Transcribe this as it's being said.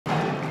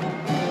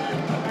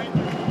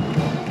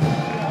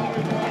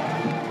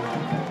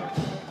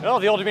Well,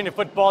 the Old Dominion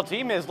football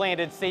team has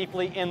landed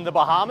safely in the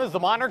Bahamas. The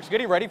Monarchs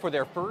getting ready for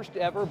their first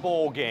ever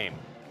bowl game.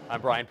 I'm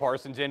Brian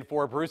Parsons in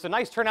for Bruce. A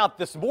nice turnout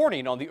this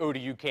morning on the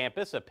ODU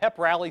campus, a pep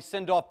rally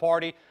send-off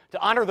party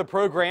to honor the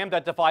program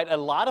that defied a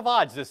lot of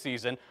odds this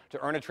season to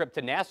earn a trip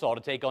to Nassau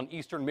to take on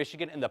Eastern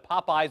Michigan in the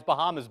Popeyes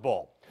Bahamas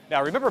Bowl.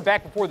 Now, remember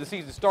back before the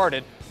season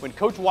started when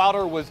Coach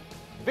Wilder was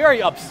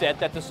very upset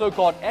that the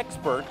so-called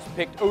experts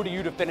picked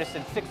ODU to finish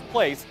in 6th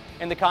place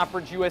in the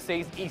Conference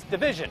USA's East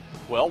Division.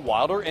 Well,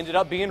 Wilder ended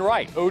up being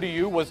right.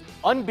 ODU was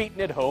unbeaten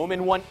at home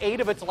and won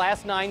 8 of its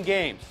last 9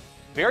 games.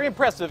 Very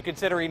impressive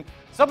considering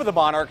some of the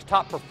Monarchs'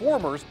 top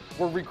performers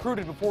were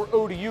recruited before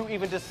ODU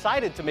even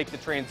decided to make the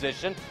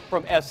transition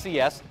from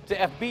FCS to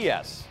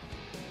FBS.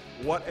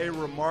 What a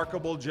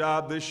remarkable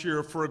job this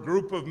year for a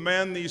group of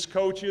men, these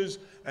coaches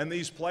and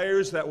these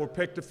players that were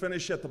picked to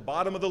finish at the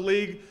bottom of the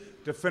league,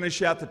 to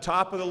finish at the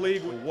top of the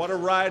league. What a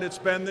ride it's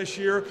been this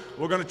year.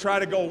 We're going to try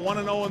to go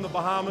 1-0 in the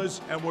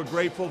Bahamas, and we're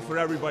grateful for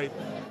everybody.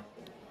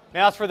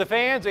 Now, as for the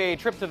fans, a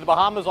trip to the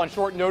Bahamas on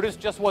short notice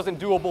just wasn't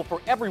doable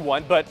for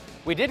everyone, but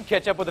we did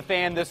catch up with a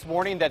fan this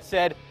morning that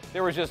said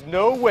there was just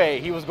no way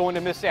he was going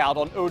to miss out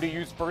on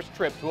ODU's first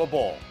trip to a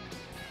bowl.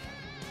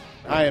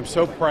 I am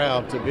so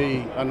proud to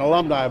be an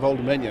alumni of Old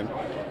Dominion,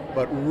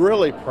 but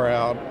really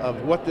proud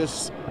of what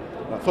this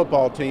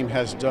football team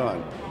has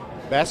done.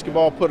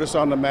 Basketball put us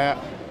on the map,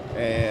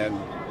 and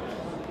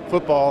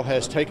football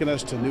has taken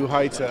us to new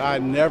heights that I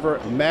never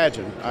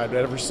imagined I'd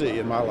ever see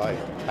in my life.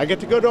 I get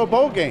to go to a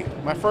bowl game,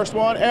 my first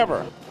one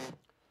ever.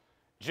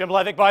 Jim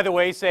Levick, by the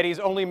way, said he's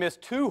only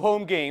missed 2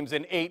 home games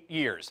in 8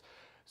 years.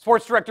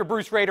 Sports Director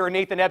Bruce Rader and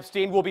Nathan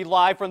Epstein will be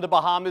live from the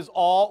Bahamas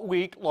all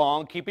week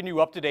long, keeping you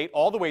up to date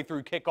all the way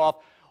through kickoff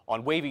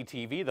on Wavy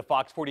TV, the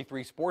Fox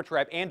 43 Sports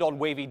Wrap, and on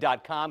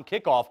Wavy.com.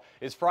 Kickoff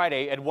is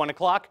Friday at 1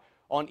 o'clock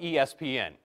on ESPN.